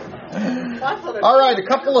All right, a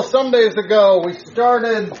couple of Sundays ago, we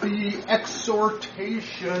started the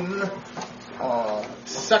exhortation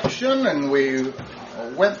section, and we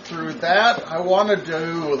went through that. I wanted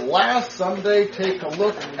to, last Sunday, take a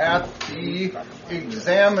look at the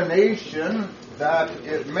examination that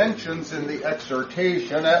it mentions in the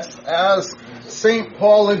exhortation as St.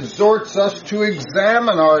 Paul exhorts us to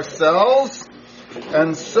examine ourselves.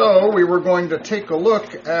 And so we were going to take a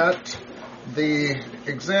look at the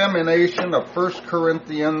examination of 1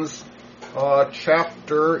 Corinthians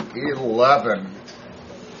chapter 11.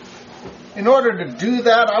 In order to do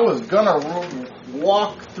that, I was going to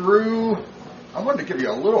walk through, I wanted to give you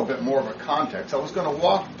a little bit more of a context. I was going to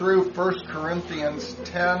walk through 1 Corinthians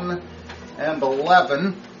 10 and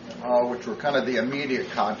 11, which were kind of the immediate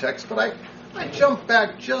context, but I jumped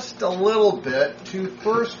back just a little bit to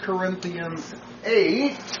 1 Corinthians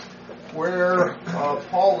 8, where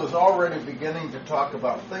Paul is already beginning to talk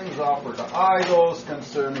about things offered to idols,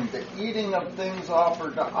 concerning the eating of things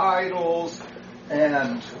offered to idols,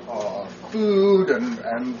 and food,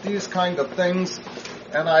 and these kind of things.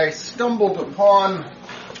 And I stumbled upon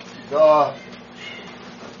the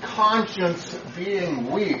conscience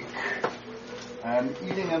being weak. And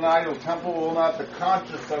eating an idol temple will not the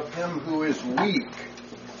conscience of him who is weak.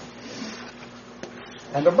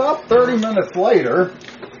 And about 30 minutes later,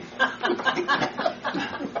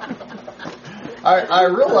 I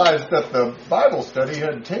realized that the Bible study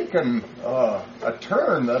had taken a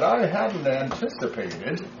turn that I hadn't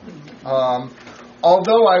anticipated.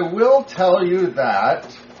 Although I will tell you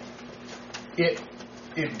that it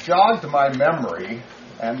jogged my memory,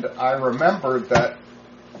 and I remembered that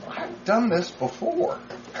I've done this before,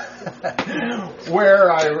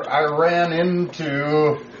 where I ran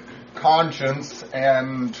into conscience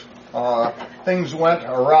and things went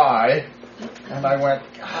awry, and I went,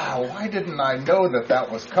 God, why didn't I know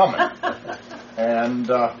that was coming? And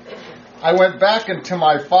I went back into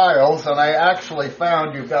my files, and I actually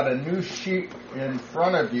found you've got a new sheet in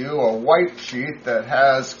front of you, a white sheet that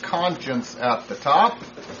has conscience at the top.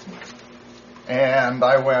 And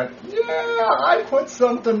I went, yeah, I put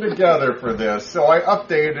something together for this. So I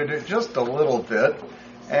updated it just a little bit.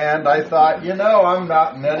 And I thought, I'm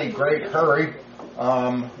not in any great hurry.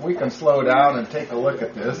 We can slow down and take a look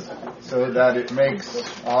at this so that it makes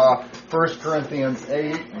 1 Corinthians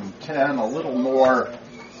 8 and 10 a little more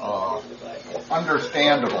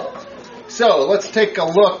understandable. So let's take a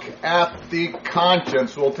look at the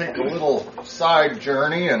conscience. We'll take a little side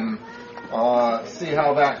journey and see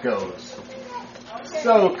how that goes.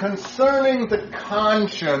 So, concerning the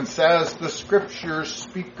conscience, as the scriptures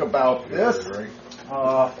speak about this,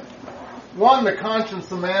 one, the conscience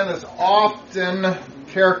of man is often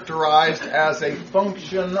characterized as a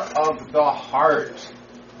function of the heart.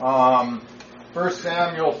 1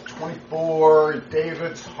 Samuel 24,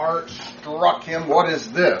 David's heart struck him. What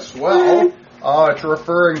is this? Well, it's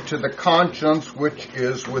referring to the conscience which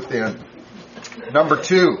is within. Number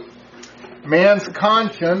 2, man's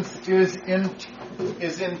conscience is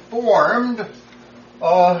informed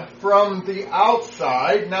from the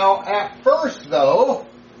outside. Now, at first, though,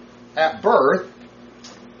 at birth,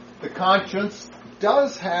 the conscience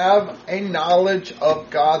does have a knowledge of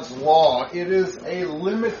God's law. It is a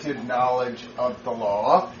limited knowledge of the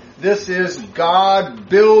law. This is God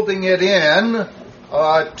building it in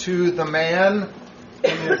to the man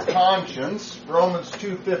in his conscience. Romans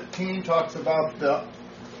 2:15 talks about the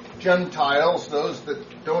Gentiles, those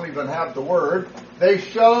that don't even have the word. They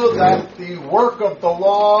show that the work of the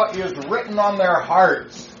law is written on their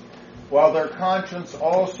hearts, while their conscience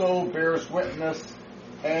also bears witness,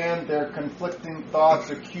 and their conflicting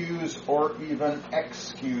thoughts accuse or even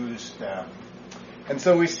excuse them. And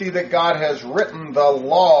so we see that God has written the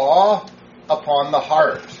law upon the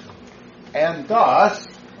heart. And thus,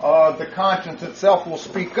 the conscience itself will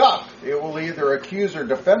speak up. It will either accuse or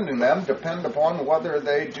defend them, depend upon whether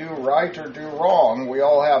they do right or do wrong. We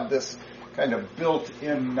all have this kind of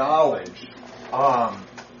built-in knowledge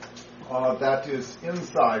that is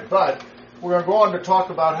inside. But we're going to go on to talk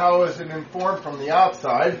about how is it informed from the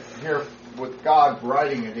outside, here with God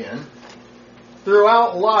writing it in.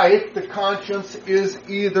 Throughout life, the conscience is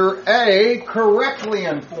either A, correctly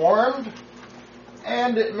informed,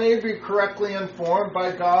 and it may be correctly informed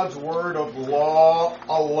by God's word of law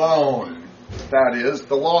alone. That is,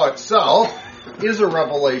 the law itself is a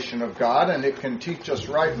revelation of God, and it can teach us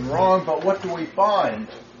right and wrong, but what do we find?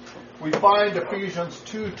 We find Ephesians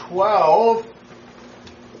 2:12,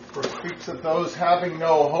 which speaks of those having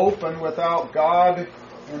no hope and without God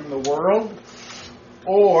in the world.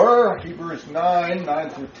 Or, Hebrews 9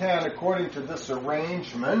 through 10, according to this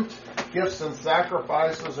arrangement, gifts and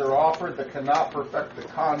sacrifices are offered that cannot perfect the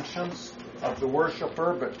conscience of the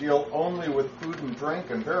worshiper, but deal only with food and drink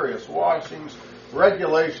and various washings,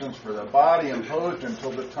 regulations for the body imposed until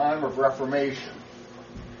the time of Reformation.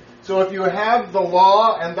 So if you have the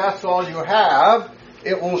law and that's all you have,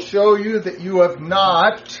 it will show you that you have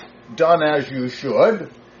not done as you should.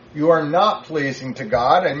 You are not pleasing to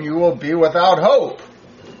God, and you will be without hope.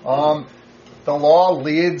 The law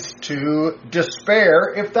leads to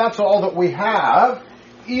despair if that's all that we have.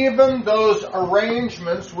 Even those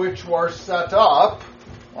arrangements which were set up,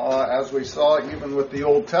 as we saw even with the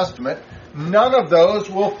Old Testament, none of those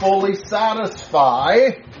will fully satisfy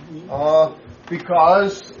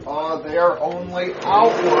because they are only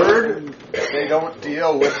outward. They don't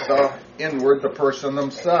deal with the inward, the person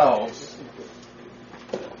themselves.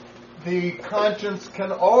 The conscience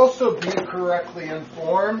can also be correctly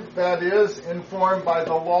informed, that is, informed by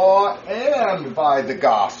the law and by the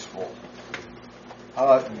gospel.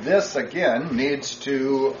 This, again, needs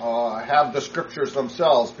to have the scriptures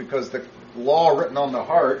themselves, because the law written on the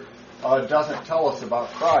heart doesn't tell us about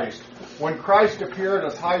Christ. When Christ appeared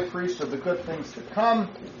as high priest of the good things to come,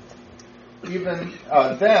 even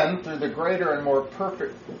then, through the greater and more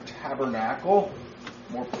perfect tabernacle,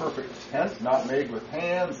 more perfect tent, not made with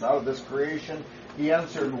hands, out of this creation, he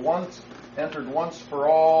entered once for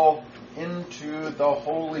all into the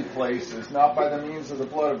holy places, not by the means of the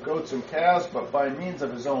blood of goats and calves, but by means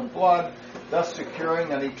of his own blood, thus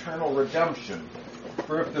securing an eternal redemption.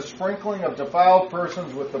 For if the sprinkling of defiled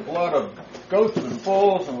persons with the blood of goats and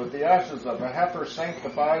bulls and with the ashes of a heifer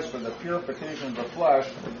sanctifies for the purification of the flesh,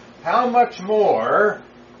 how much more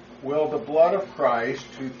will the blood of Christ,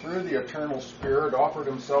 who through the eternal Spirit offered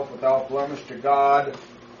himself without blemish to God,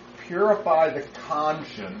 purify the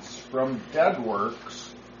conscience from dead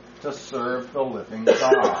works to serve the living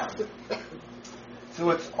God?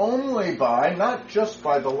 So it's only by, not just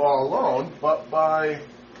by the law alone, but by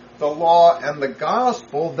the law and the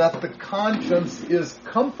gospel that the conscience is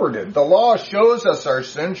comforted. The law shows us our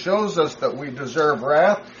sin, shows us that we deserve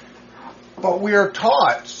wrath, but we are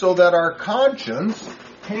taught so that our conscience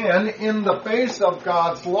can, in the face of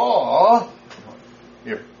God's law,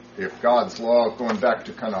 if God's law, going back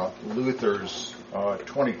to kind of Luther's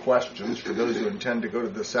 20 questions for those who intend to go to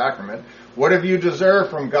the sacrament, what have you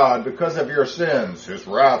deserved from God because of your sins? His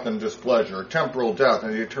wrath and displeasure, temporal death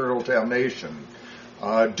and eternal damnation.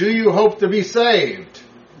 Do you hope to be saved?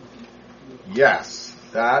 Yes,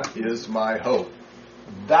 that is my hope.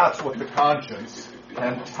 That's what the conscience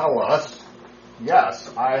can tell us.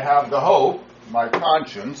 Yes, I have the hope. My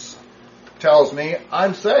conscience tells me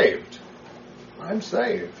I'm saved. I'm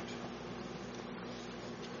saved.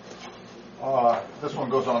 This one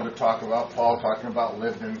goes on to talk about Paul talking about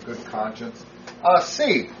living in good conscience.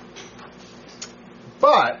 C.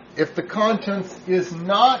 But if the conscience is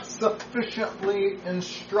not sufficiently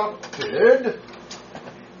instructed,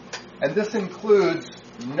 and this includes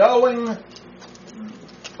knowing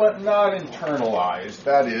but not internalized,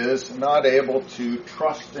 that is, not able to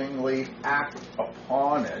trustingly act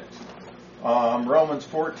upon it. Romans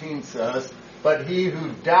 14 says, but he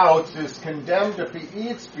who doubts is condemned if he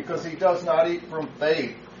eats, because he does not eat from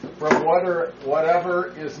faith. From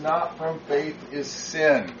whatever is not from faith is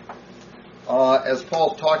sin. As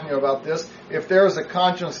Paul's talking about this, if there's a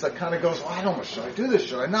conscience that kind of goes, oh, I don't know, should I do this?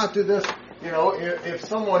 Should I not do this? You know, if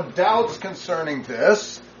someone doubts concerning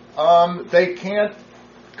this, they can't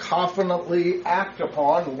confidently act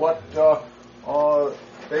upon what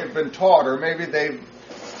they've been taught, or maybe they've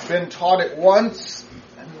been taught it once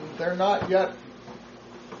and they're not yet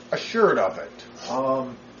assured of it.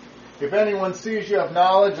 If anyone sees you have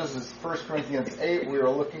knowledge, this is 1 Corinthians 8 we were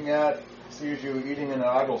looking at, sees you eating in an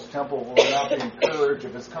idol's temple, will not be encouraged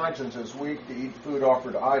if his conscience is weak to eat food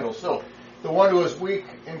offered to idols. So the one who is weak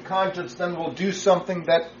in conscience then will do something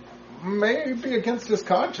that may be against his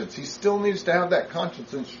conscience. He still needs to have that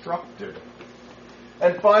conscience instructed.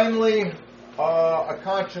 And finally, a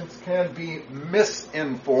conscience can be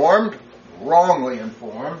misinformed, wrongly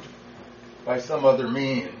informed, by some other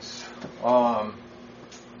means.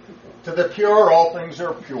 To the pure, all things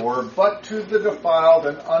are pure, but to the defiled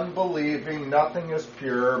and unbelieving, nothing is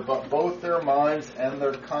pure, but both their minds and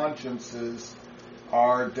their consciences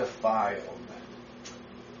are defiled.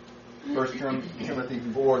 1 Timothy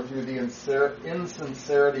 4, through the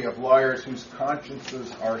insincerity of liars whose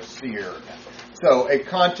consciences are seared. So a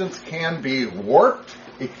conscience can be warped,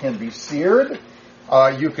 it can be seared.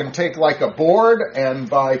 You can take like a board, and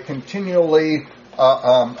by continually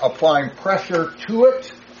applying pressure to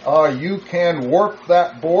it, You can warp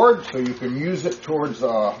that board so you can use it towards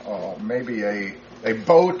maybe a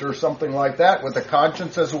boat or something like that with a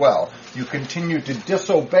conscience as well. You continue to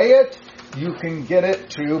disobey it, you can get it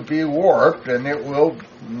to be warped, and it will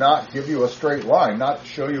not give you a straight line, not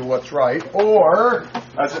show you what's right. Or,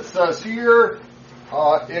 as it says here,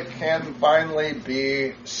 it can finally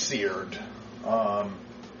be seared.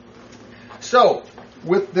 So,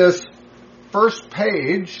 with this first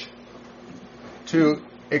page, to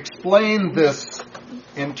explain this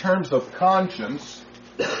in terms of conscience,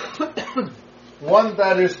 one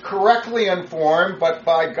that is correctly informed, but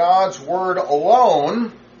by God's word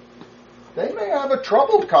alone, they may have a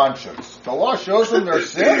troubled conscience. The law shows them their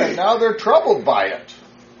sin, and now they're troubled by it.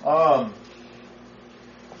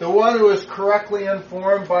 The one who is correctly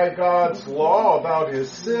informed by God's law about his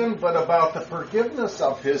sin, but about the forgiveness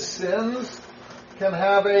of his sins, can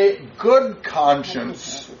have a good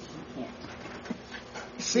conscience.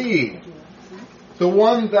 C, the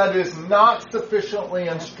one that is not sufficiently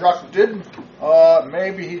instructed,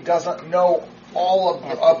 maybe he doesn't know all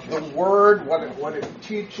of the word, what it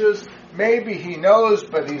teaches. Maybe he knows,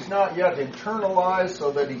 but he's not yet internalized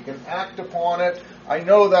so that he can act upon it. I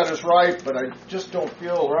know that is right, but I just don't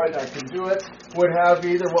feel right I can do it. Would have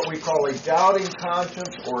either what we call a doubting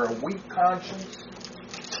conscience or a weak conscience.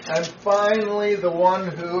 And finally, the one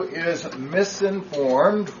who is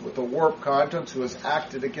misinformed, with a warped conscience, who has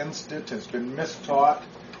acted against it, has been mistaught,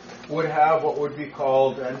 would have what would be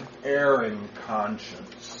called an erring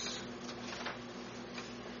conscience.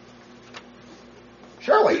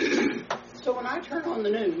 Shirley. So when I turn on the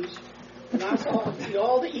news and I see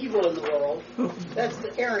all the evil in the world, that's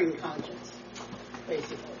the erring conscience,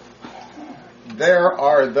 basically. There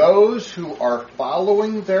are those who are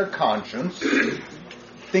following their conscience,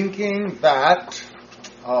 thinking that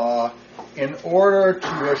in order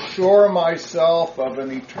to assure myself of an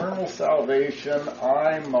eternal salvation,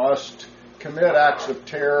 I must commit acts of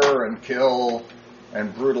terror and kill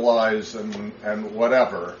and brutalize and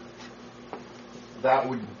whatever. That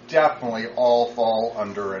would definitely all fall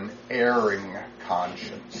under an erring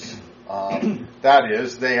conscience. That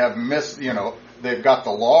is, they have they've got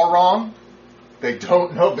the law wrong. They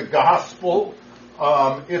don't know the gospel.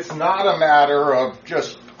 It's not a matter of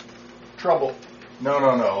just trouble.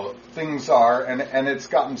 No. Things are, and it's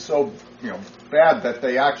gotten so bad that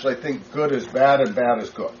they actually think good is bad and bad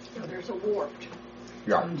is good. So there's a warped.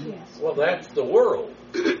 Yeah. Yes. Well, that's the world.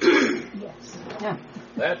 Yes. Yeah.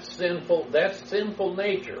 That's sinful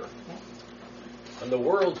nature. And the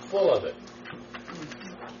world's full of it.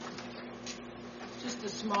 Just a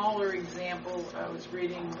smaller example, I was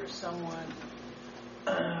reading where someone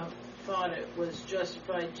thought it was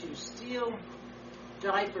justified to steal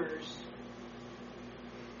diapers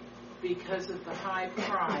because of the high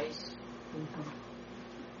price,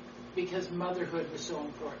 because motherhood was so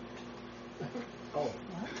important. Oh.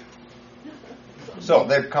 So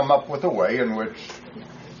they've come up with a way in which...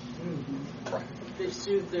 Right. They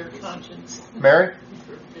soothe their conscience. Mary?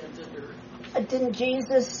 Didn't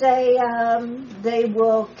Jesus say they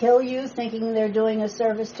will kill you thinking they're doing a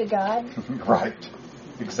service to God? Right.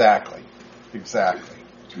 Exactly.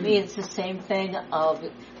 To me, it's the same thing of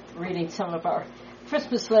reading some of our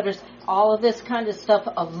Christmas letters, all of this kind of stuff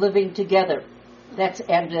of living together. That's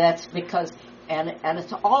because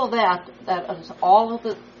it's all of that is all of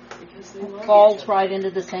it falls right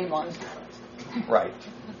into the same line. Right.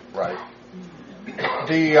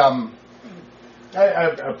 The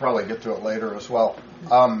I'll probably get to it later as well.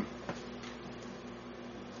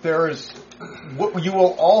 You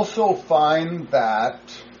will also find that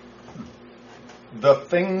the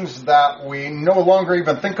things that we no longer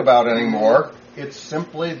even think about anymore, it's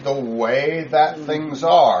simply the way that things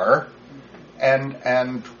are,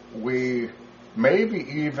 and we maybe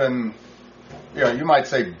even, you might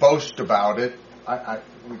say boast about it.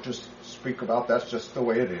 We just speak about that's just the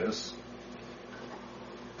way it is.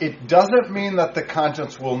 It doesn't mean that the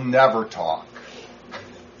conscience will never talk.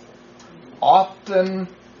 Often,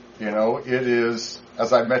 it is,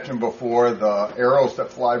 as I mentioned before, the arrows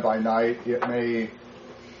that fly by night. It may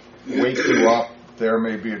wake you up. There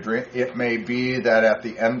may be a dream. It may be that at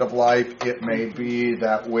the end of life, it may be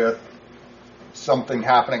that with something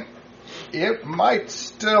happening, it might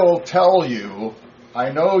still tell you,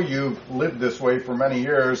 I know you've lived this way for many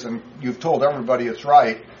years and you've told everybody it's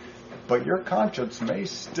right, but your conscience may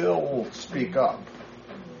still speak up.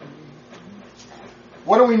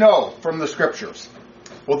 What do we know from the Scriptures?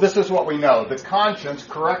 Well, this is what we know. The conscience,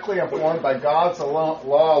 correctly informed by God's law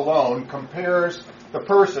alone, compares the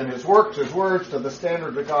person, his works, his words to the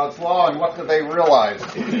standard of God's law, and what do they realize?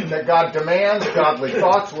 That God demands godly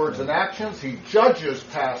thoughts, words, and actions. He judges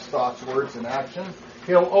past thoughts, words, and actions.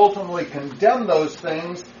 He'll ultimately condemn those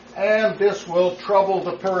things, and this will trouble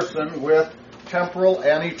the person with temporal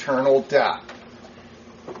and eternal death.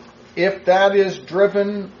 If that is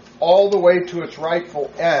driven all the way to its rightful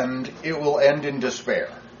end, it will end in despair.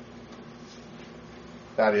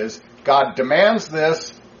 That is, God demands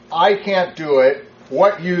this, I can't do it,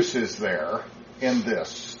 what use is there in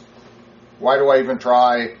this? Why do I even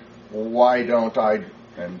try? Why don't I?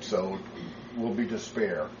 And so will be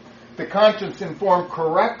despair. The conscience informed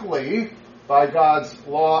correctly by God's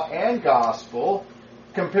law and gospel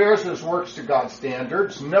compares his works to God's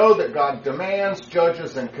standards, know that God demands,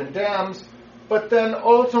 judges, and condemns, but then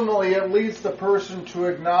ultimately it leads the person to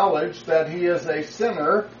acknowledge that he is a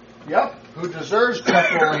sinner, who deserves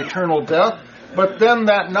temporal and eternal death, but then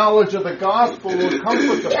that knowledge of the gospel will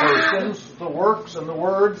comfort the persons, the works and the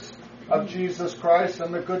words of Jesus Christ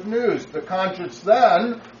and the good news. The conscience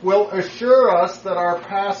then will assure us that our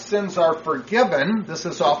past sins are forgiven. This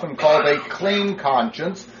is often called a clean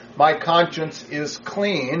conscience. My conscience is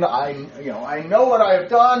clean. I know what I have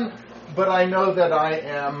done, but I know that I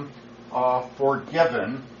am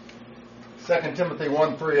forgiven. 2 Timothy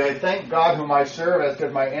 1:3, I thank God whom I serve, as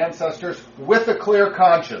did my ancestors, with a clear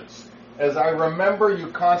conscience, as I remember you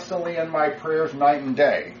constantly in my prayers night and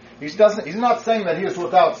day. He's not saying that he is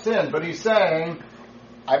without sin, but he's saying,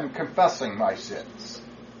 I'm confessing my sins.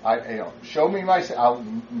 Show me my sin, I'll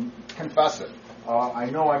confess it. I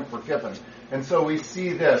know I'm forgiven. And so we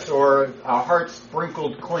see this, or a heart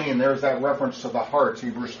sprinkled clean. There's that reference to the heart,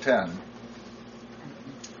 Hebrews 10.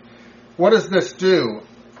 What does this do?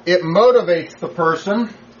 It motivates the person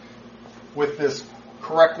with this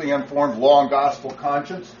correctly informed law and gospel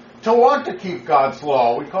conscience to want to keep God's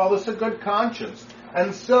law. We call this a good conscience.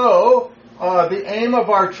 And so the aim of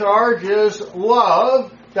our charge is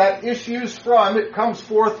love that issues from, it comes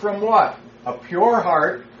forth from what? A pure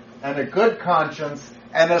heart and a good conscience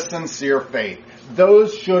and a sincere faith.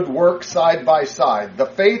 Those should work side by side. The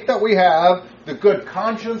faith that we have, the good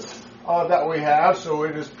conscience that we have, so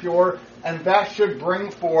it is pure, and that should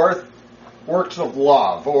bring forth works of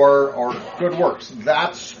love or good works.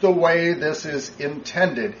 That's the way this is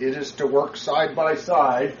intended. It is to work side by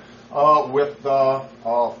side with the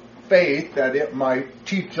faith that it might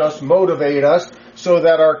teach us, motivate us, so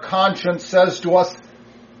that our conscience says to us,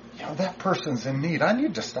 that person's in need. I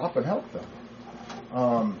need to stop and help them.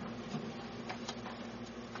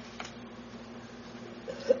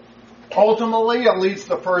 Ultimately, it leads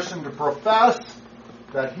the person to profess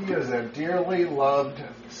that he is a dearly loved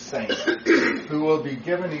saint who will be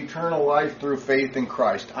given eternal life through faith in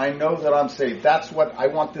Christ. I know that I'm saved. That's what I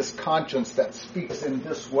want, this conscience that speaks in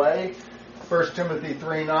this way. 1 Timothy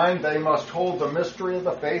 3:9, they must hold the mystery of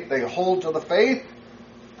the faith. They hold to the faith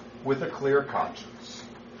with a clear conscience.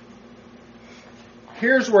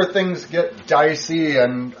 Here's where things get dicey,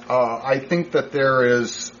 and I think that there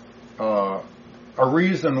is a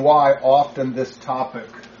reason why often this topic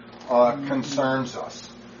concerns us.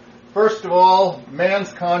 First of all,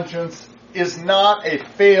 man's conscience is not a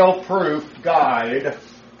fail-proof guide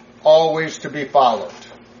always to be followed.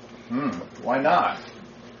 Why not?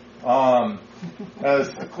 As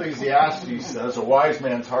Ecclesiastes says, a wise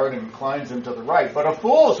man's heart inclines him to the right, but a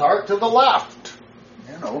fool's heart to the left.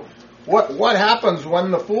 What happens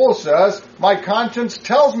when the fool says, my conscience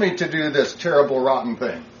tells me to do this terrible, rotten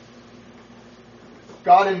thing?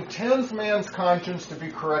 God intends man's conscience to be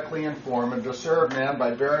correctly informed and to serve man by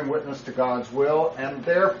bearing witness to God's will, and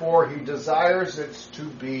therefore he desires it to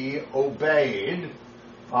be obeyed.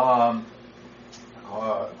 I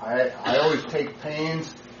always take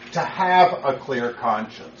pains to have a clear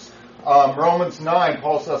conscience. Romans 9,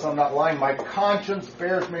 Paul says, I'm not lying, my conscience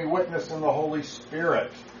bears me witness in the Holy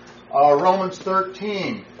Spirit. Romans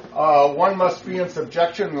 13, one must be in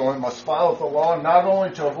subjection, one must follow the law, not only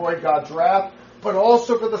to avoid God's wrath, but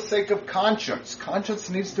also for the sake of conscience. Conscience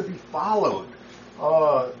needs to be followed.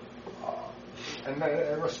 And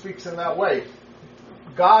it speaks in that way.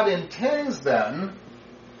 God intends then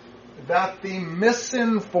that the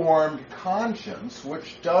misinformed conscience,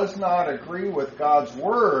 which does not agree with God's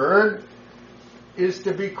word, is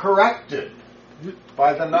to be corrected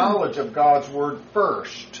by the knowledge of God's word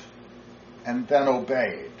first and then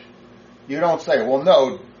obeyed. You don't say, well,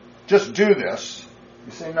 no, just do this.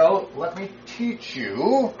 You say, no, let me teach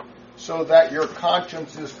you so that your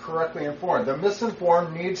conscience is correctly informed. The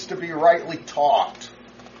misinformed needs to be rightly taught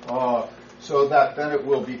so that then it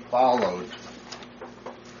will be followed.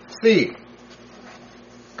 C,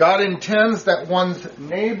 God intends that one's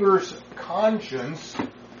neighbor's conscience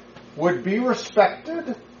would be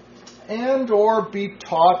respected and or be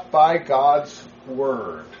taught by God's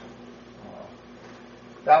Word.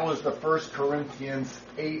 That was the 1 Corinthians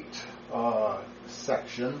 8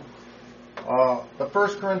 section. The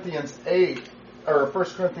 1 Corinthians 8, or 1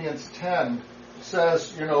 Corinthians 10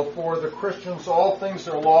 says, for the Christians all things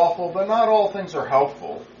are lawful, but not all things are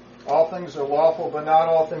helpful. All things are lawful, but not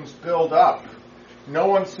all things build up. No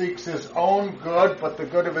one seeks his own good, but the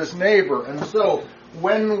good of his neighbor. And so,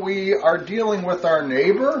 when we are dealing with our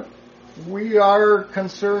neighbor, we are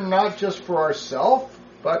concerned not just for ourselves,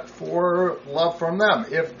 but for love from them.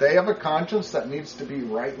 If they have a conscience that needs to be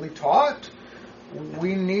rightly taught,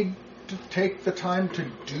 we need to take the time to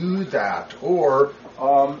do that. Or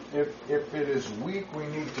if it is weak, we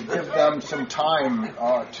need to give them some time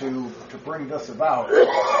to bring this about.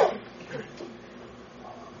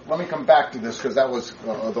 Let me come back to this, because that was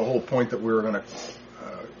the whole point that we were going to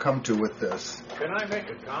come to with this. Can I make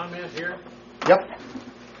a comment here? Yep.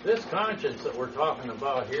 This conscience that we're talking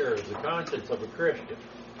about here is the conscience of a Christian.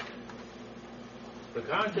 The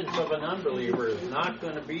conscience of an unbeliever is not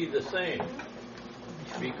going to be the same,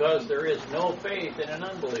 because there is no faith in an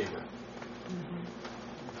unbeliever.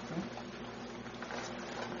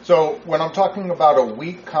 So when I'm talking about a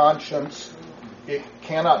weak conscience, it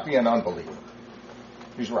cannot be an unbeliever.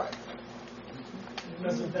 He's right.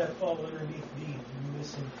 Doesn't that fall underneath the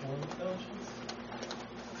misinformed conscience?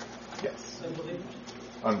 Yes. Unbelievers?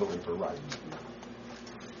 Unbeliever, right.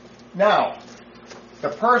 Now, the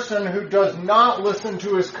person who does not listen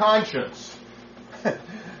to his conscience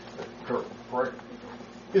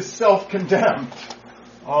is self-condemned.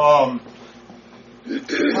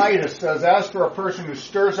 Titus says, as for a person who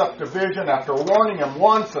stirs up division after warning him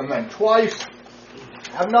once and then twice,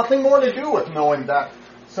 have nothing more to do with knowing that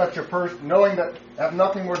such a person, have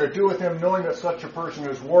nothing more to do with him knowing that such a person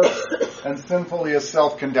is worse and sinfully is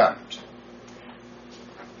self-condemned.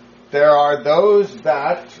 There are those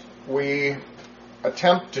that we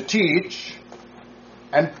attempt to teach,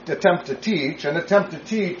 and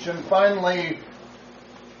finally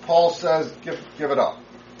Paul says, give it up.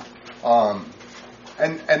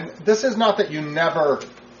 And this is not that you never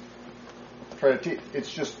try to teach. It's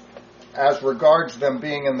just as regards them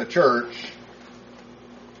being in the church,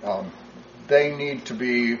 they need to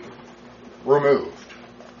be removed.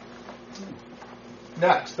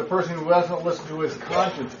 Next, the person who doesn't listen to his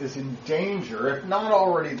conscience is in danger, if not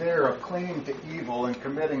already there, of clinging to evil and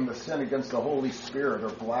committing the sin against the Holy Spirit or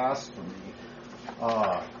blasphemy.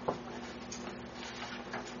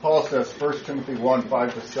 Paul says, 1 Timothy 1,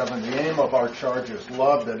 5-7, the aim of our charge is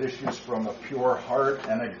love that issues from a pure heart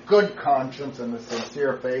and a good conscience and a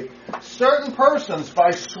sincere faith. Certain persons, by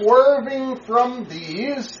swerving from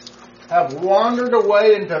these, have wandered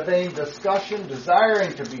away into vain discussion,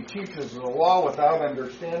 desiring to be teachers of the law without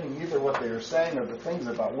understanding either what they are saying or the things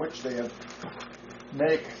about which they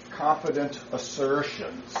make confident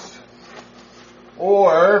assertions.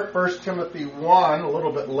 Or 1 Timothy 1, a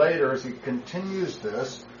little bit later, as he continues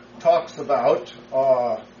this, talks about,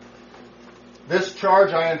 this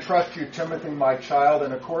charge I entrust you, Timothy, my child,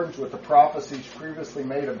 in accordance with the prophecies previously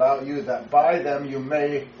made about you, that by them you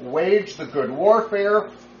may wage the good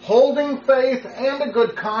warfare, holding faith and a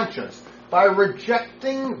good conscience. By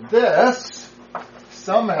rejecting this,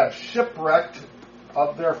 some have shipwrecked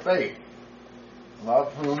of their faith,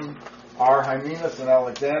 of whom are Hymenaeus and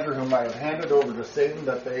Alexander, whom I have handed over to Satan,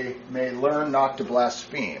 that they may learn not to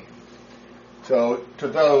blaspheme. So, to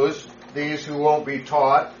these who won't be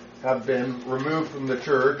taught, have been removed from the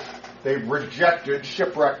church. They've rejected,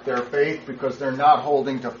 shipwrecked their faith because they're not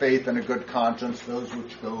holding to faith and a good conscience, those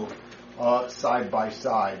which go side by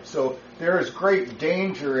side. So there is great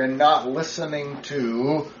danger in not listening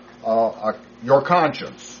to your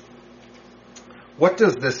conscience. What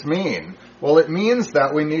does this mean? Well, it means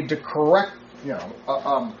that we need to correct,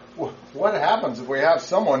 what happens if we have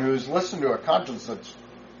someone who's listened to a conscience that's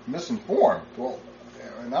misinformed? Well,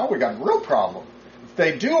 now we got a real problem. If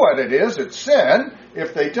they do what it is, it's sin.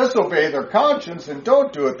 If they disobey their conscience and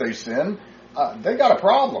don't do it, they sin. They got a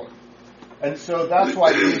problem. And so that's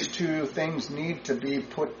why these two things need to be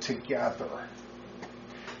put together.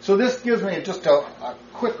 So this gives me just a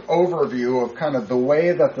quick overview of kind of the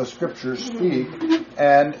way that the Scriptures speak.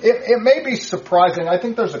 And it may be surprising. I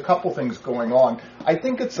think there's a couple things going on. I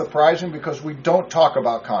think it's surprising because we don't talk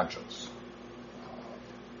about conscience.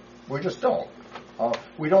 We just don't.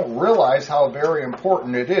 We don't realize how very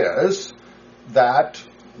important it is that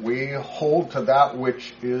we hold to that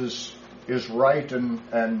which is right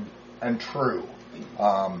and true.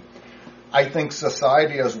 I think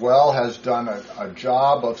society as well has done a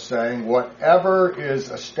job of saying whatever is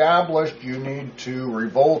established, you need to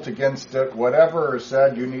revolt against it. Whatever is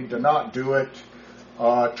said, you need to not do it.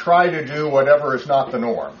 Try to do whatever is not the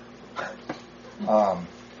norm.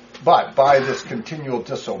 But by this continual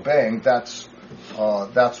disobeying, that's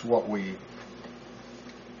what we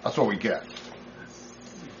get.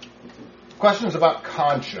 Questions about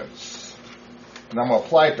conscience, and I'm going to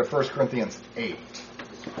apply it to 1 Corinthians 8. This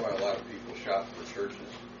is why a lot of people shop for churches.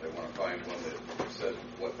 They want to find one that says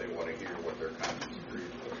what they want to hear, what their conscience agrees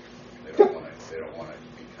with. They don't want to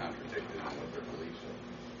be contradicted in what their beliefs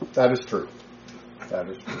are. That is true. That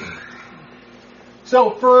is true.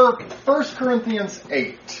 So for 1 Corinthians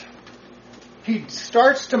 8, he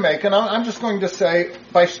starts to make, and I'm just going to say,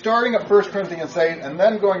 by starting at 1 Corinthians 8 and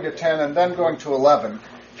then going to 10 and then going to 11,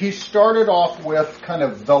 he started off with kind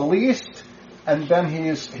of the least, and then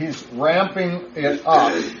he's ramping it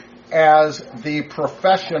up as the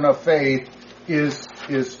profession of faith is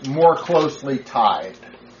more closely tied.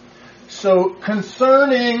 So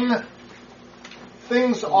concerning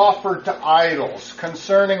things offered to idols,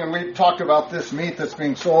 and we talked about this meat that's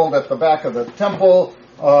being sold at the back of the temple.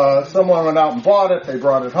 Someone went out and bought it. They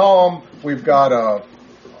brought it home. We've got a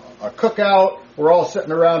cookout. We're all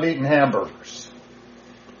sitting around eating hamburgers.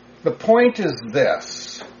 The point is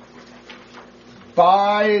this.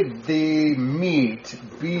 By the meat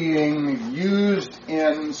being used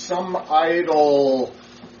in some idol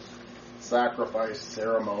sacrifice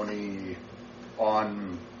ceremony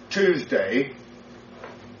on Tuesday,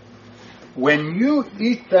 when you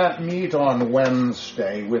eat that meat on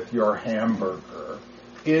Wednesday with your hamburger,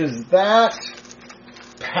 is that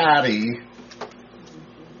patty,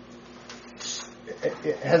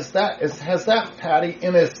 has that patty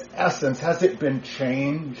in its essence, has it been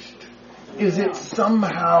changed? Is it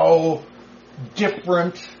somehow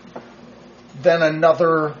different than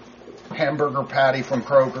another hamburger patty from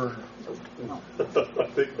Kroger? I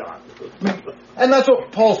think not. And that's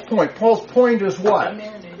what Paul's point. Paul's point is what?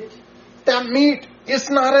 That meat is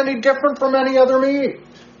not any different from any other meat.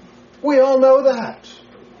 We all know that.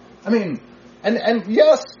 I mean, and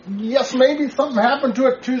yes, maybe something happened to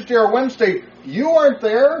it Tuesday or Wednesday. You aren't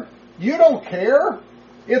there. You don't care.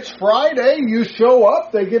 It's Friday. You show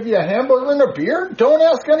up. They give you a hamburger and a beer. Don't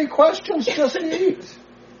ask any questions. Just eat.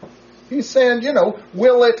 He's saying, is it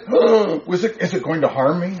going to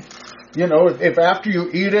harm me? If after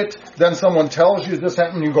you eat it, then someone tells you this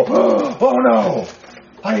happened, you go, oh no,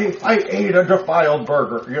 I ate a defiled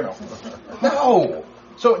burger, No.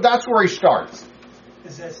 So that's where he starts.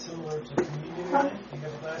 Is that similar to communion wine? You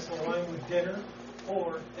have a glass of wine with dinner,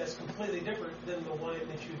 or that's completely different than the wine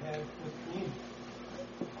that you have with communion?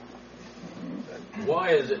 Why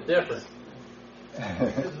is it different?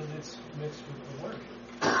 Because it's mixed with the word.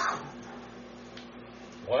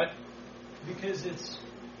 What? Because it's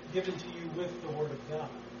given to you with the word of God.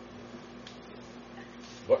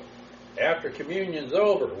 What? After communion's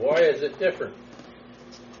over, why is it different?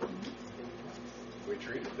 We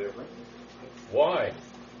treat it different. Why?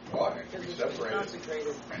 Why? Because We it's been separate it.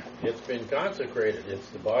 consecrated. It's been consecrated. It's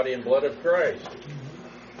the body and blood of Christ.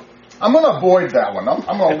 I'm going to avoid that one.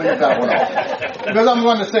 I'm going to leave that one off. Because I'm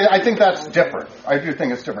going to say, I think that's different. I do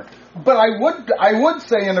think it's different. But I would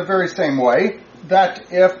say in the very same way that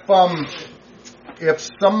if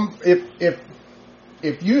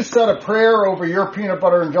you said a prayer over your peanut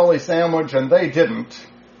butter and jelly sandwich and they didn't,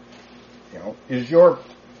 is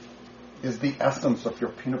the essence of your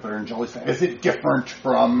peanut butter and jelly sandwich, is it different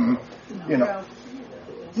from,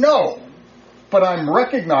 No. But I'm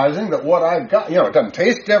recognizing that what I've got, it doesn't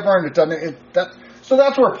taste different. So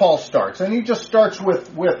that's where Paul starts, and he just starts with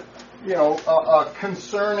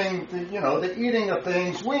concerning the eating of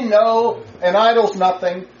things. We know an idol's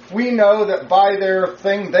nothing. We know that by their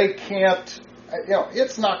thing they can't.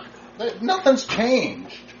 It's not. Nothing's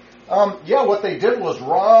changed. What they did was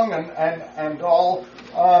wrong, and all.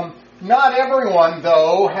 Not everyone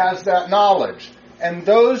though has that knowledge, and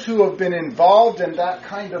those who have been involved in that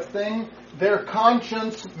kind of thing, their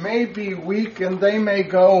conscience may be weak, and they may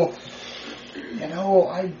go,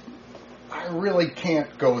 I really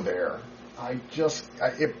can't go there.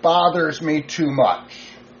 It bothers me too much.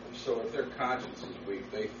 So if their conscience is weak,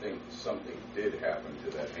 they think something did happen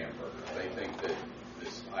to that hamburger. They think that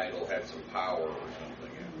this idol had some power or something.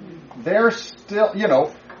 They're still,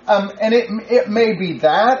 and it may be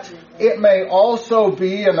that. It may also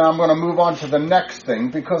be, and I'm going to move on to the next thing,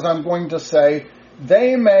 because I'm going to say,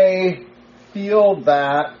 they may feel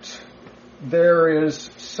that there is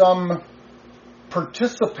some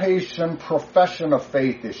participation, profession of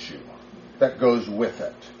faith issue. that goes with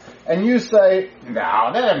it. And you say,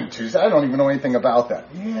 no, that ain't Tuesday. I don't even know anything about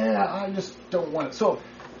that. Yeah, I just don't want it. So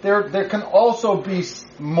there can also be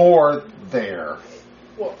more there.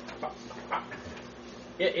 Well,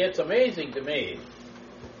 it's amazing to me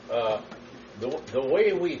the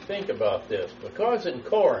way we think about this, because in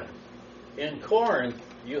Corinth,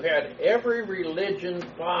 you had every religion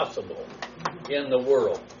possible in the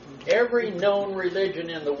world. Every known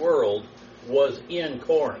religion in the world was in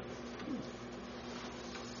Corinth.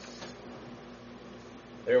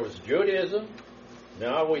 There was Judaism.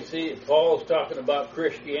 Now we see Paul's talking about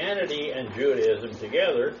Christianity and Judaism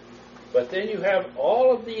together. But then you have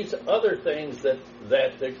all of these other things that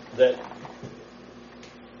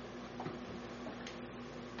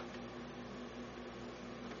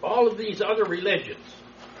all of these other religions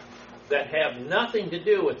that have nothing to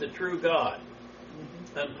do with the true God.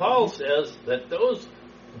 And Paul says that the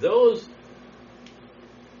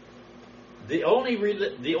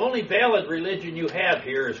only valid religion you have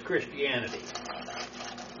here is Christianity.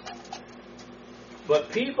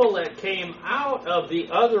 But people that came out of the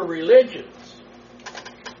other religions,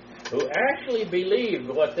 who actually believed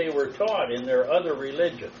what they were taught in their other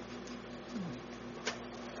religion,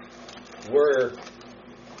 were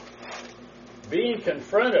being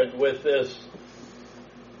confronted with this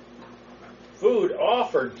food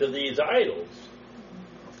offered to these idols.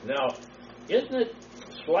 Now, isn't it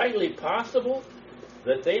slightly possible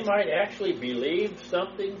that they might actually believe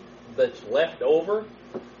something that's left over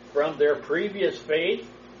from their previous faith,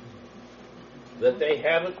 that they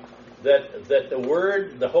haven't, that the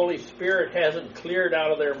Word, the Holy Spirit hasn't cleared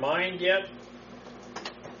out of their mind yet?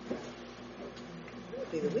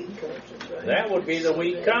 That would be the weak conscience, right? That would be the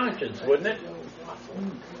weak conscience, wouldn't it?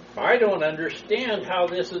 I don't understand how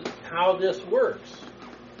this works.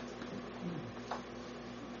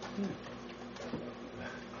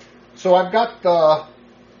 So I've got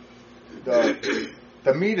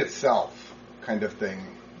the meat itself kind of thing,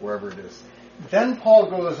 wherever it is. Then Paul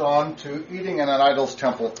goes on to eating in an idol's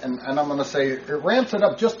temple, and I'm going to say it ramps it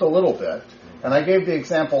up just a little bit. And I gave the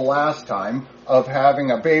example last time of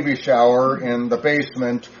having a baby shower in the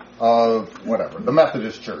basement of whatever, the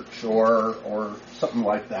Methodist church or something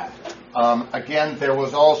like that. Again, there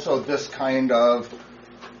was also this kind of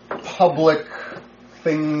public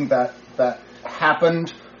thing that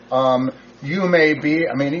happened. You may be,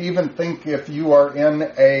 even think if you are in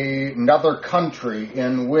another country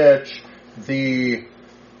in which the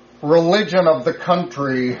religion of the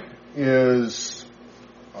country is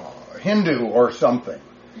Hindu or something,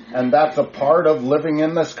 and that's a part of living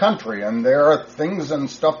in this country, and there are things and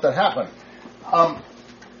stuff that happen.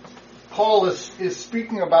 Paul is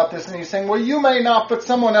speaking about this, and he's saying, well, you may not, but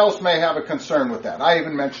someone else may have a concern with that. I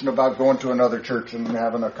even mentioned about going to another church and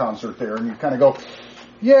having a concert there, and you kind of go,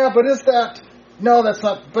 yeah, but is that... No, that's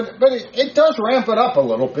not... But it does ramp it up a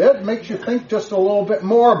little bit. It makes you think just a little bit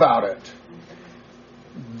more about it.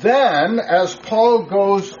 Then, as Paul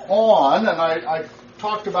goes on, and I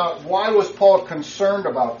talked about why was Paul concerned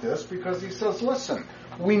about this, because he says, listen,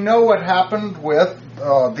 we know what happened with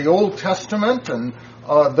the Old Testament and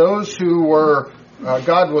those who were,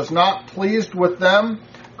 God was not pleased with them.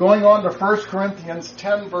 Going on to 1 Corinthians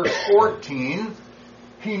 10, verse 14,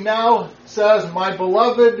 he now says, my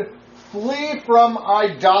beloved, flee from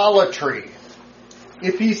idolatry.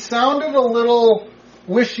 If he sounded a little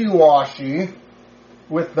wishy-washy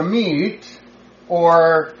with the meat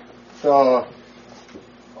or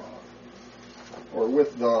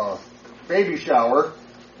with the baby shower,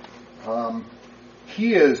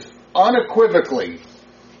 he is unequivocally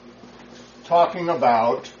talking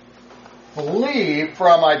about flee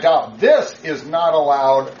from idolatry. This is not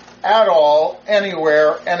allowed at all,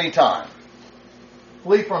 anywhere, anytime.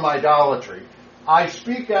 Flee from idolatry. I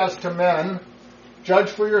speak as to men,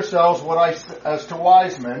 judge for yourselves as to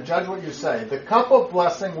wise men, judge what you say. The cup of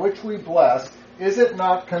blessing which we bless, is it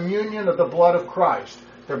not communion of the blood of Christ?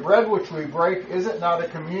 The bread which we break, is it not a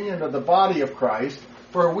communion of the body of Christ?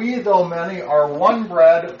 For we, though many, are one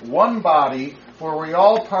bread, one body, for we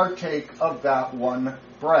all partake of that one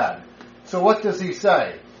bread. So what does he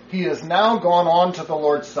say? He has now gone on to the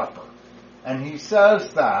Lord's Supper. And he says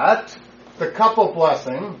that the cup of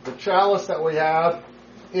blessing, the chalice that we have,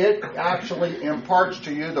 it actually imparts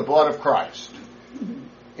to you the blood of Christ.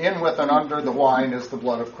 In, with, and under the wine is the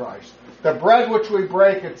blood of Christ. The bread which we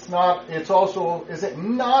break, is it not,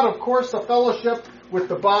 of course, the fellowship with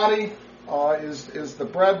the body? Is the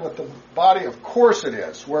bread with the body? Of course it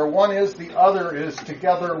is. Where one is, the other is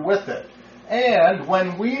together with it. And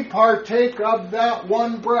when we partake of that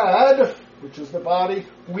one bread, which is the body,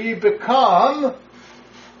 we become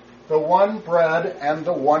the one bread and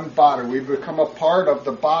the one body. We become a part of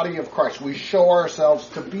the body of Christ. We show ourselves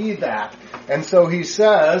to be that. And so he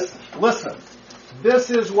says, listen, this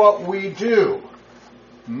is what we do.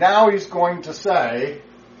 Now he's going to say,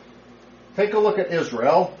 take a look at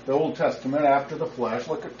Israel, the Old Testament after the flesh.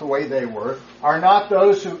 Look at the way they were. Are not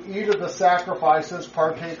those who eat of the sacrifices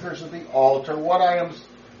partakers of the altar? What am I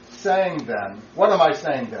saying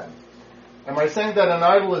then? Am I saying that an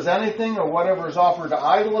idol is anything, or whatever is offered to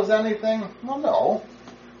idol is anything? Well, no.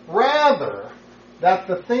 Rather, that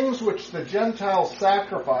the things which the Gentiles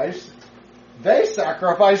sacrifice, they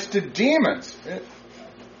sacrifice to demons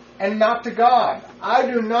and not to God.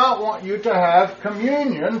 I do not want you to have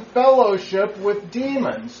communion, fellowship with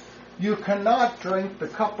demons. You cannot drink the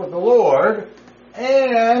cup of the Lord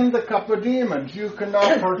and the cup of demons. You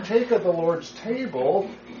cannot partake of the Lord's table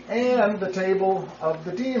and the table of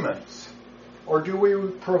the demons. Or do we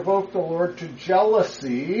provoke the Lord to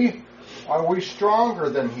jealousy? Are we stronger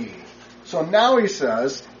than He? So now he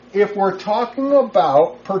says, if we're talking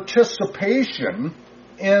about participation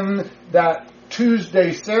in that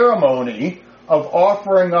Tuesday ceremony of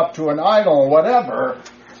offering up to an idol or whatever,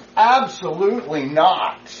 absolutely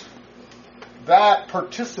not. That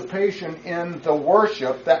participation in the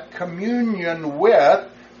worship, that communion with,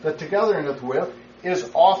 the togetherness with, is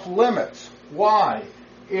off limits. Why?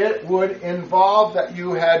 It would involve that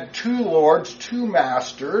you had two lords, two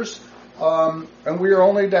masters, and we are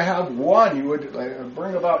only to have one. You would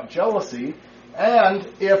bring about jealousy. And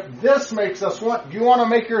if this makes us one, do you want to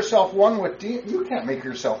make yourself one with demons? You can't make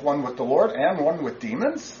yourself one with the Lord and one with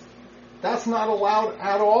demons. That's not allowed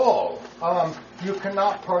at all. You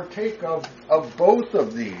cannot partake of both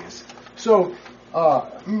of these. So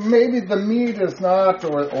maybe the meat is not,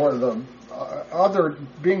 or the other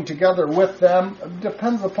being together with them,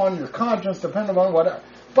 depends upon your conscience, depends upon whatever.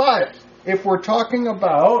 But if we're talking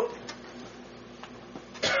about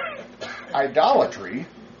idolatry,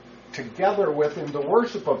 together with in the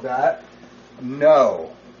worship of that,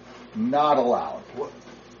 no, not allowed.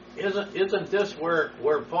 Isn't this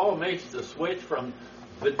where Paul makes the switch from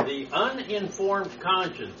the uninformed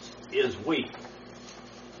conscience is weak?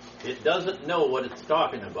 It doesn't know what it's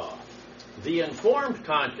talking about. The informed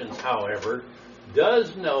conscience, however,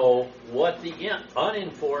 does know what the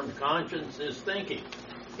uninformed conscience is thinking.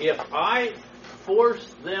 If I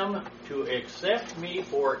force them to accept me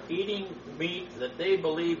for eating meat that they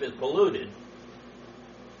believe is polluted,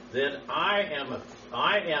 then I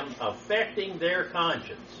am affecting their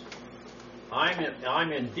conscience.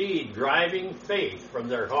 I'm indeed driving faith from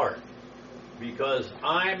their heart, because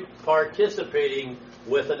I'm participating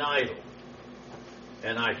with an idol.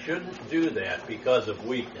 And I shouldn't do that because of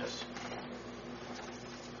weakness.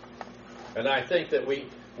 And I think that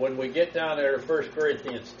when we get down there to 1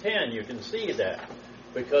 Corinthians 10, you can see that.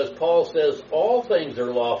 Because Paul says, all things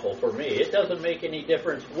are lawful for me. It doesn't make any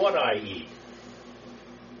difference what I eat.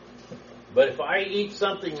 But if I eat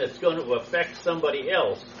something that's going to affect somebody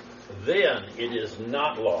else, then it is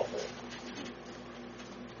not lawful.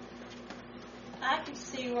 I could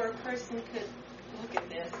see where a person could look at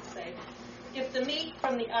this and say, if the meat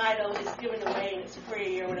from the idol is given away and it's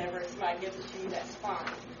free or whatever, somebody gives it to you, that's fine.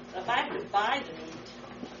 But if I have to buy the meat,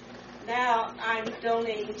 now I'm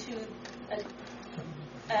donating to an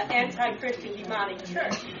anti-Christian demonic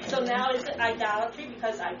church. So now is it idolatry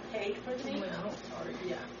because I paid for the meat?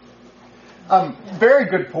 Very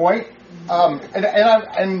good point.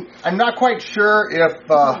 And I'm not quite sure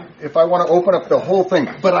if I want to open up the whole thing,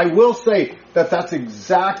 but I will say that that's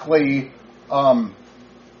exactly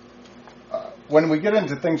when we get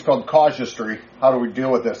into things called casuistry. How do we deal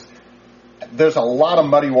with this? There's a lot of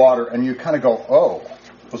muddy water, and you kind of go, oh,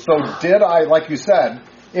 so did I? Like you said,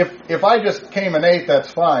 if I just came and ate,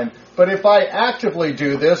 that's fine. But if I actively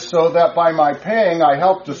do this, so that by my paying I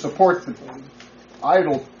help to support the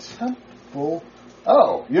idol temple.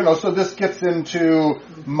 Oh, so this gets into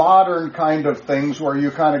modern kind of things where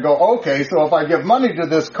you kind of go, okay, so if I give money to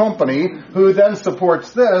this company who then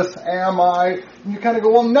supports this, you kind of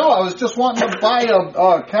go, well, no, I was just wanting to buy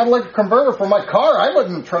a catalytic converter for my car. I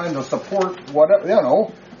wasn't trying to support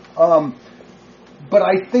whatever, But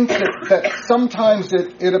I think that sometimes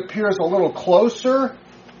it appears a little closer.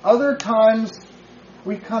 Other times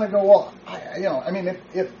we kind of go, well,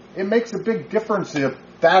 it makes a big difference if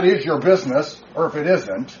that is your business or if it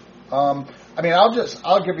isn't.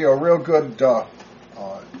 I'll give you a real good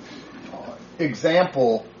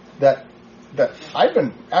example that I've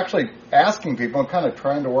been actually asking people and kind of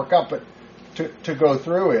trying to work out, but to go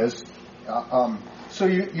through is, so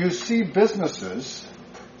you see businesses,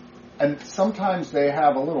 and sometimes they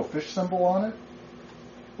have a little fish symbol on it.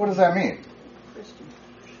 What does that mean?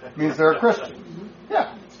 It means they're a Christian.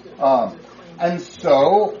 Yeah. And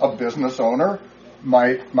so a business owner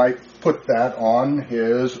might put that on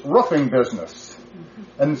his roofing business.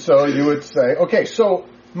 And so you would say, okay, so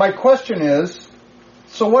my question is,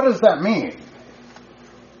 so what does that mean?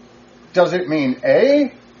 Does it mean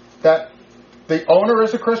A, that the owner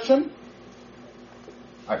is a Christian?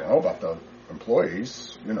 I don't know about the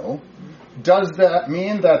employees, Does that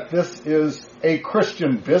mean that this is a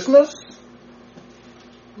Christian business?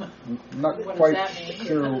 I'm not quite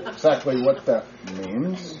sure exactly what that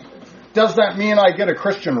means. Does that mean I get a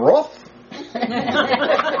Christian roof?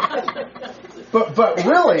 But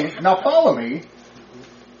really, now follow me,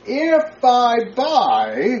 if I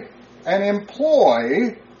buy and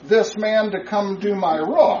employ this man to come do my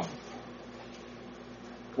roof,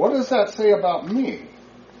 what does that say about me?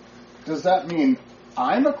 Does that mean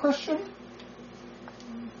I'm a Christian?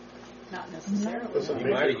 Not necessarily. He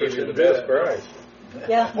might give you the best price.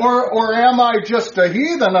 Yeah. Or am I just a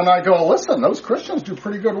heathen and I go, listen, those Christians do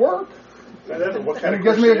pretty good work. And it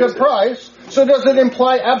gives me a good price. So does it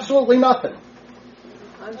imply absolutely nothing?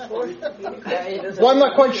 Well, I'm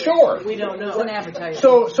not quite sure. We don't know. It's an advertising.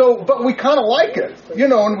 So, but we kind of like it,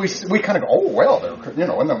 and we kind of go, oh well, they're,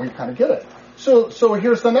 and then we kind of get it. So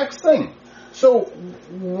here's the next thing. So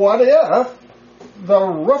what if the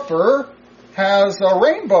roofer has a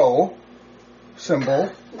rainbow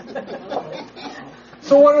symbol?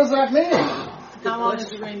 So what does that mean? How long has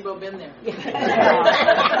the rainbow been there?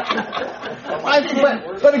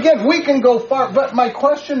 But again, we can go far. But my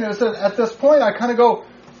question is that at this point, I kind of go,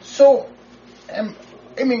 so,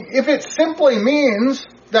 if it simply means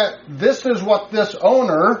that this is what this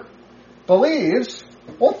owner believes,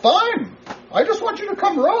 well, fine. I just want you to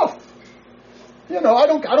come rough. I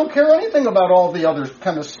don't care anything about all the other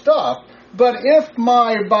kind of stuff. But if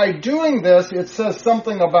by doing this, it says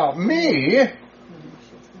something about me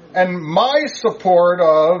and my support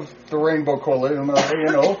of the Rainbow Coalition,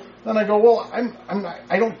 then I go, well,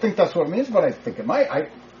 I don't think that's what it means, but I think it might.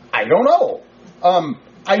 I don't know.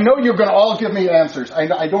 I know you're going to all give me answers. I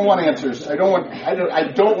don't want answers. I don't want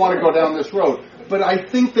to go down this road. But I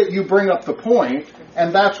think that you bring up the point,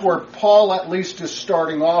 and that's where Paul at least is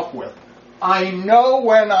starting off with. I know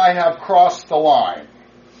when I have crossed the line.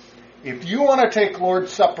 If you want to take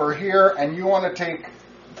Lord's Supper here and you want to take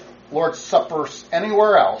Lord's Supper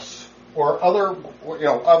anywhere else or other,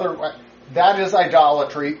 that is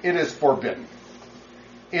idolatry. It is forbidden.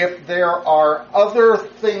 If there are other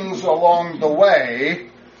things along the way,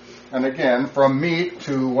 and again, from meat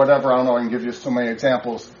to whatever, I don't know, I can give you so many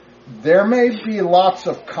examples, there may be lots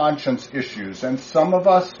of conscience issues, and some of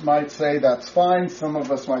us might say that's fine, some of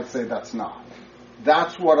us might say that's not.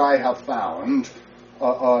 That's what I have found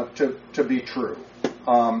to be true.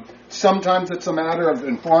 Sometimes it's a matter of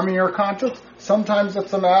informing your conscience. Sometimes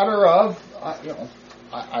it's a matter of,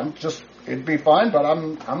 it'd be fine, but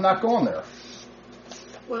I'm not going there.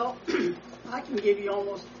 Well, I can give you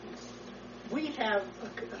we have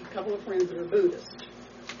a couple of friends that are Buddhists.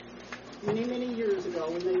 Many, many years ago,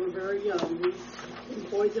 when they were very young, we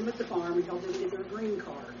employed them at the farm and helped them get their green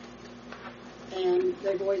card. And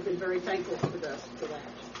they've always been very thankful for us for that.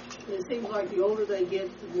 And it seems like the older they get,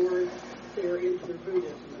 the more they're into their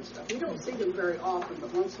Buddhism and stuff. We don't see them very often,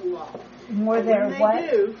 but once in a while. More their what? When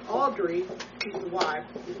they do, Audrey, who's the wife,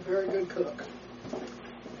 is a very good cook.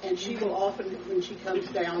 And she will often, when she comes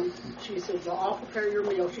down, she says, well, I'll prepare your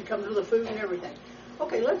meal. She comes with the food and everything.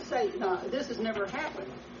 Okay, let's say, now, this has never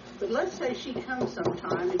happened, but let's say she comes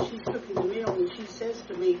sometime and she's cooking the meal and she says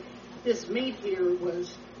to me, this meat here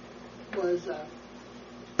was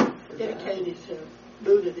dedicated to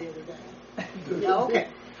Buddha the other day. Now, okay,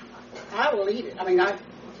 I will eat it.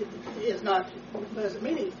 It's not pleasant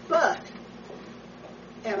meaning, but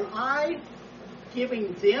am I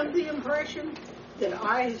giving them the impression that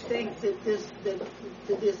I think that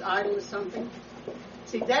this idol is something?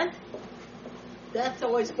 See, that's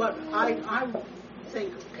always what I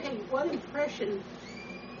think. Okay, what impression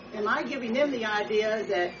am I giving them the idea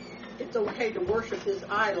that it's okay to worship this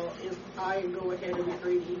idol if I go ahead and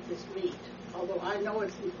agree to eat this meat? Although I know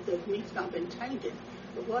the meat's not been tainted,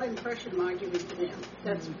 but what impression am I giving to them?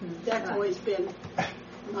 That's always been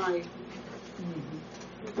my.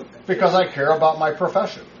 Because I care about my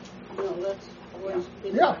profession. That's always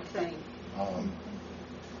been my thing.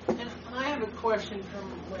 And I have a question from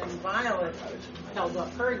when Violet held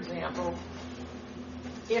up her example.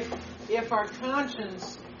 If our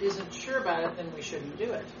conscience isn't sure about it, then we shouldn't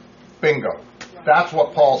do it. Bingo. That's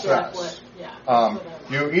what Paul says.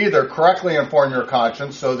 You either correctly inform your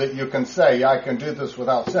conscience so that you can say, yeah, I can do this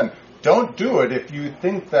without sin. Don't do it if you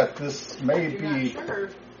think that this may be. Not sure.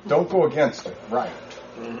 Don't go against it. Right.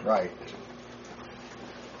 Right.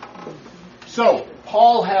 So,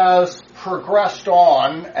 Paul has progressed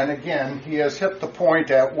on, and again, he has hit the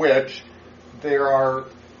point at which there are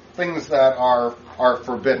things that are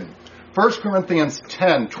forbidden. 1 Corinthians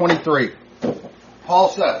 10:23. Paul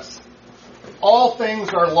says, all things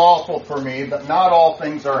are lawful for me, but not all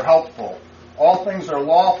things are helpful. All things are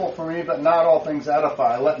lawful for me, but not all things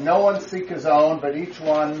edify. Let no one seek his own, but each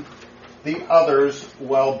one the other's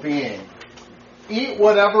well-being. Eat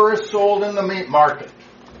whatever is sold in the meat market,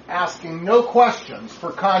 asking no questions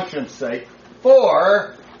for conscience sake,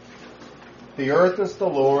 for the earth is the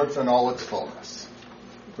Lord's and all its fullness.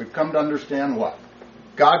 We've come to understand what?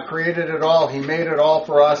 God created it all. He made it all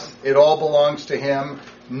for us. It all belongs to Him.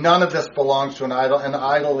 None of this belongs to an idol. An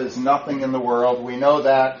idol is nothing in the world. We know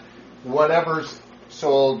that. Whatever's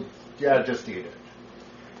sold, just eat it.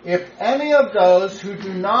 If any of those who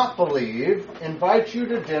do not believe invite you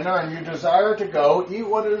to dinner and you desire to go, eat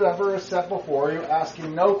whatever is set before you,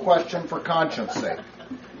 asking no question for conscience sake.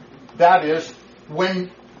 That is, when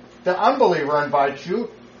the unbeliever invites you,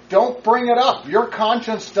 don't bring it up. Your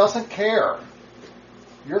conscience doesn't care.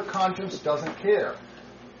 Your conscience doesn't care.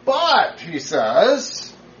 But, he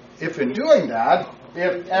says, if in doing that,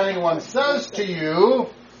 if anyone says to you,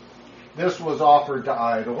 this was offered to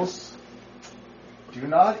idols, do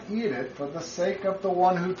not eat it for the sake of the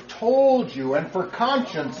one who told you and for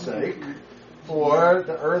conscience sake, for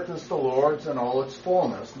the earth is the Lord's and all its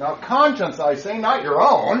fullness. Now, conscience, I say, not your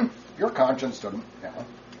own. Your conscience doesn't,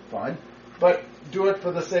 fine. But do it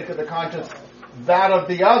for the sake of the conscience, that of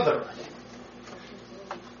the other.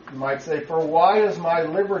 You might say, for why is my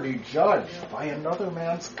liberty judged by another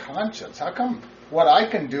man's conscience? How come what I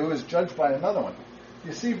can do is judged by another one?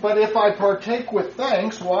 You see, but if I partake with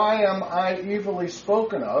thanks, why am I evilly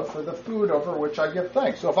spoken of for the food over which I give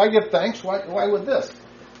thanks? So if I give thanks, why would this?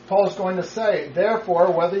 Paul's going to say,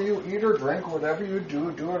 therefore, whether you eat or drink, or whatever you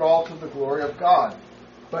do, do it all to the glory of God.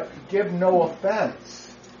 But give no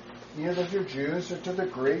offense, either to Jews or to the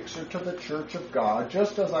Greeks or to the church of God,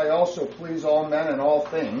 just as I also please all men in all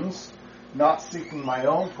things, not seeking my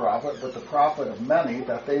own profit, but the profit of many,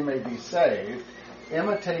 that they may be saved.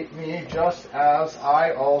 Imitate me just as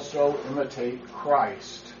I also imitate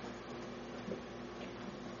Christ.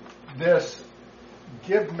 This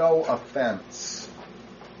give no offense.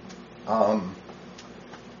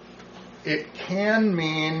 It can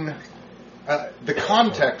mean, the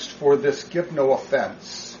context for this give no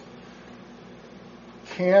offense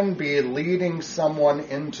can be leading someone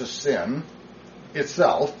into sin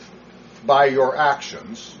itself by your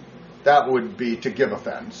actions. That would be to give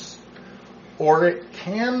offense. Or it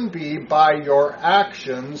can be by your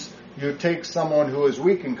actions, you take someone who is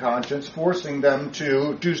weak in conscience, forcing them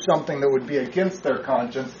to do something that would be against their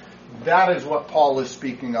conscience. That is what Paul is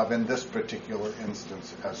speaking of in this particular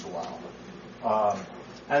instance as well.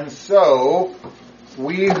 And so,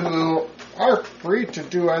 we who are free to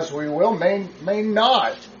do as we will may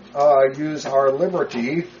not use our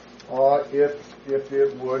liberty if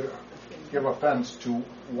it would give offense to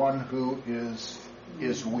one who is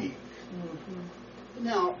weak. Mm-hmm.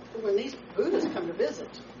 Now, when these Buddhists come to visit,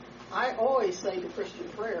 I always say the Christian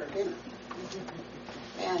prayer at dinner.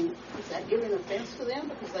 And is that giving offense to them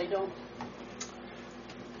because they don't?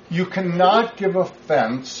 You cannot give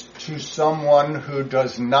offense to someone who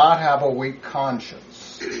does not have a weak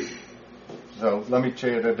conscience. So let me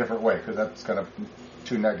say it a different way, because that's kind of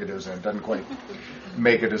two negatives and it doesn't quite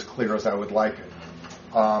make it as clear as I would like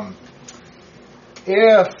it.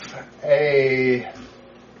 If a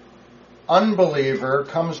unbeliever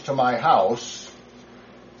comes to my house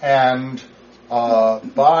and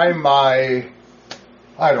by my,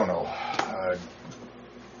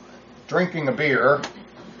 drinking a beer,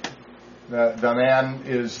 the man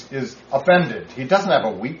is offended. He doesn't have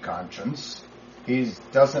a weak conscience. He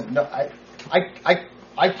doesn't know.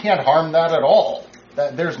 I can't harm that at all.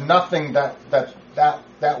 There's nothing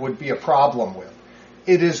that would be a problem with.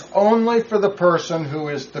 It is only for the person who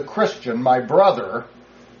is the Christian, my brother,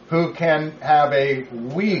 who can have a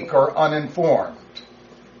weak or uninformed.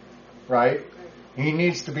 Right? He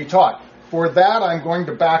needs to be taught. For that, I'm going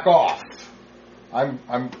to back off. I'm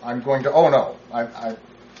going to. Oh no,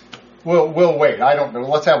 we'll wait. I don't know.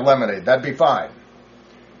 Let's have lemonade. That'd be fine.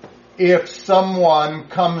 If someone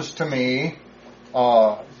comes to me,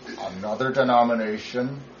 another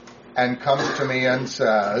denomination, and comes to me and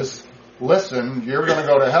says, "Listen, you're going to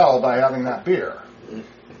go to hell by having that beer."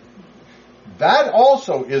 That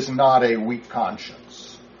also is not a weak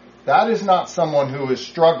conscience. That is not someone who is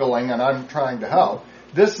struggling and I'm trying to help.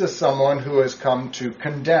 This is someone who has come to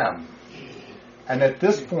condemn. And at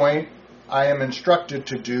this point, I am instructed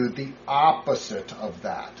to do the opposite of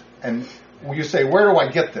that. And you say, where do I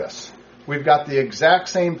get this? We've got the exact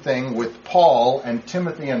same thing with Paul and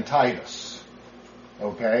Timothy and Titus.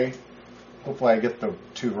 Okay? Hopefully I get the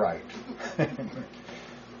two right.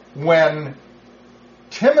 When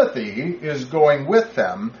Timothy is going with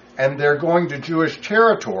them, and they're going to Jewish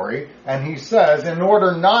territory, and he says, in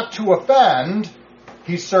order not to offend,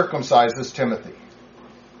 he circumcises Timothy.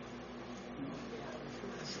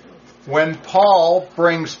 When Paul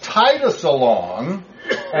brings Titus along,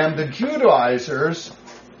 and the Judaizers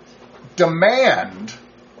demand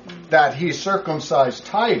that he circumcise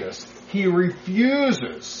Titus, he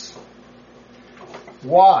refuses.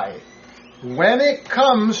 Why? When it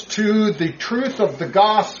comes to the truth of the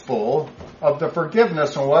gospel, of the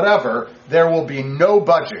forgiveness and whatever, there will be no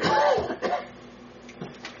budging.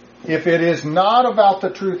 If it is not about the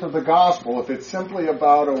truth of the gospel, if it's simply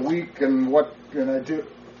about a week and what can I do,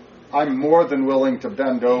 I'm more than willing to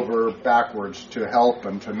bend over backwards to help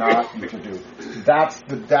and to not and to do. That's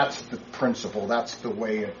the principle. That's the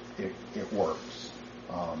way it works.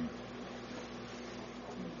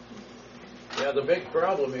 Yeah, the big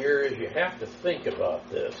problem here is you have to think about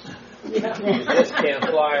this. You just can't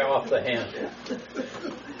fly off the handle.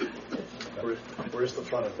 Where's the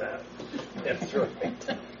fun of that? That's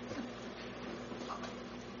right.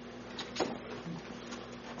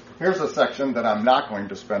 Here's a section that I'm not going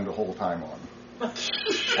to spend the whole time on.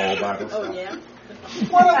 All Bible stuff. Oh, yeah?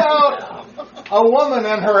 What about a woman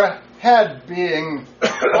and her head being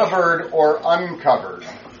covered or uncovered?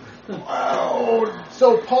 Wow.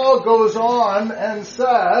 So Paul goes on and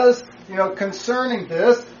says, concerning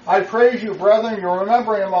this, I praise you, brethren, you're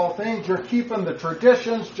remembering all things, you're keeping the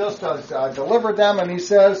traditions just as I delivered them. And he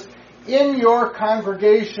says, in your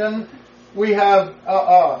congregation, we have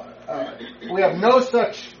no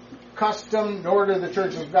such custom, nor do the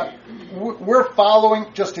churches. We're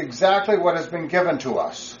following just exactly what has been given to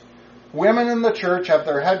us. Women in the church have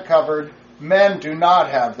their head covered. Men do not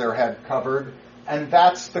have their head covered. And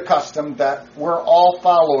that's the custom that we're all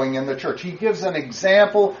following in the church. He gives an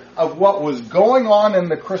example of what was going on in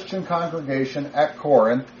the Christian congregation at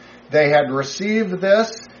Corinth. They had received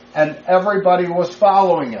this, and everybody was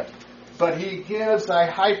following it. But he gives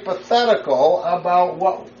a hypothetical about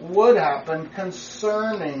what would happen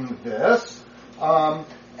concerning this.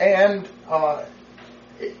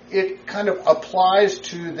 It kind of applies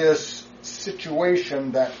to this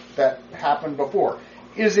situation that happened before.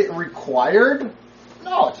 Is it required?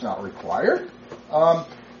 No, it's not required.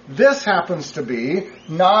 This happens to be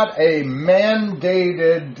not a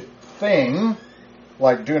mandated thing,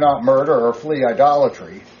 like do not murder or flee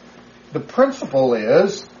idolatry. The principle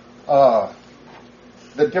is the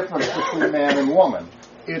difference between man and woman.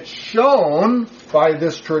 It's shown by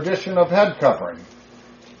this tradition of head covering.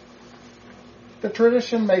 The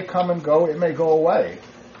tradition may come and go, it may go away.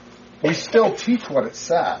 We still teach what it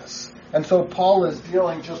says. And so Paul is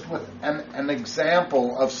dealing just with an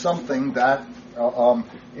example of something that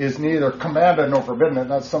is neither commanded nor forbidden,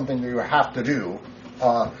 and that's something that you have to do.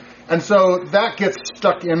 And so that gets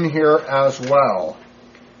stuck in here as well.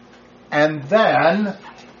 And then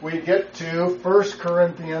we get to 1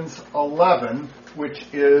 Corinthians 11, which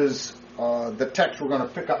is the text we're going to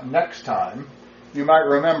pick up next time. You might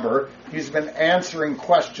remember, he's been answering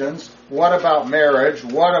questions. What about marriage?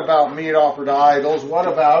 What about meat offered to idols? What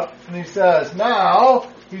about... And he says,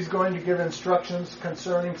 now he's going to give instructions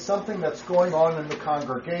concerning something that's going on in the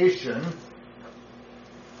congregation.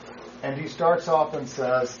 And he starts off and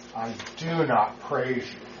says, I do not praise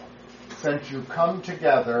you, since you come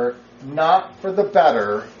together not for the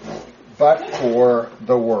better, but for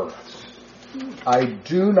the worse. I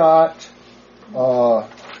do not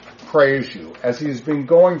praise you. As he's been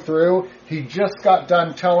going through, he just got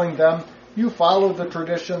done telling them, you follow the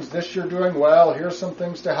traditions, this you're doing well, here's some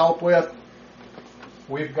things to help with.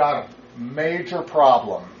 We've got a major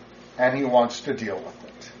problem, and he wants to deal with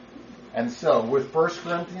it. And so, with 1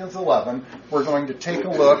 Corinthians 11, we're going to take a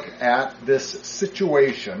look at this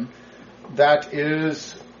situation that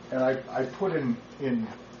is, and I put in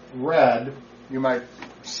red, you might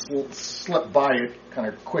slip by it kind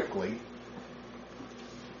of quickly.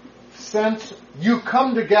 Since you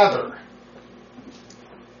come together,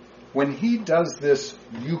 when he does this,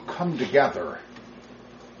 you come together,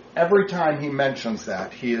 every time he mentions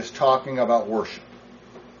that, he is talking about worship.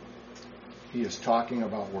 He is talking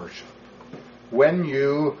about worship. When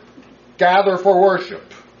you gather for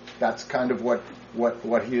worship, that's kind of what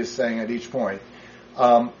he is saying at each point.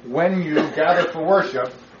 When you gather for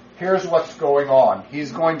worship, here's what's going on.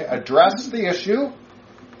 He's going to address the issue,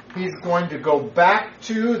 he's going to go back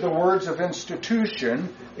to the words of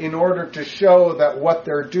institution in order to show that what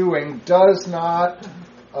they're doing does not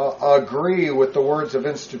agree with the words of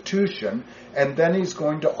institution, and then he's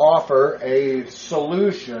going to offer a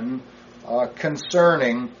solution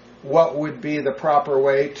concerning what would be the proper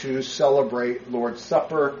way to celebrate Lord's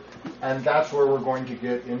Supper, and that's where we're going to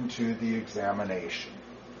get into the examination.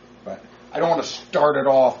 But I don't want to start it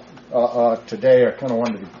off today. I kind of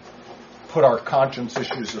wanted to put our conscience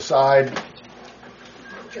issues aside.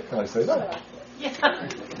 Can I say that? Yeah,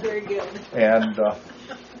 very good. And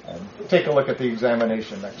take a look at the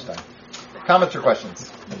examination next time. Comments or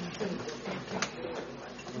questions?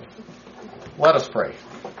 Let us pray.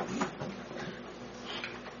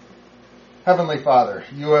 Heavenly Father,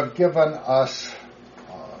 you have given us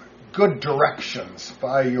good directions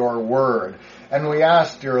by your word. And we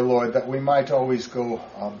ask, dear Lord, that we might always go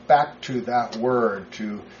back to that word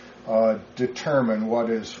to determine what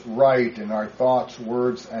is right in our thoughts,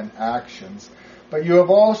 words, and actions. But you have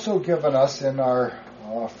also given us in our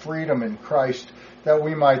freedom in Christ that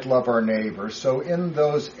we might love our neighbors. So in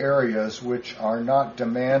those areas which are not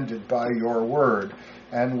demanded by your word,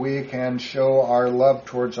 and we can show our love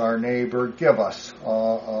towards our neighbor, give us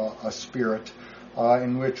a spirit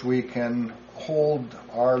in which we can hold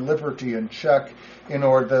our liberty in check in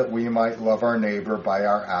order that we might love our neighbor by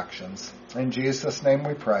our actions. In Jesus' name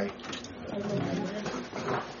we pray. Amen.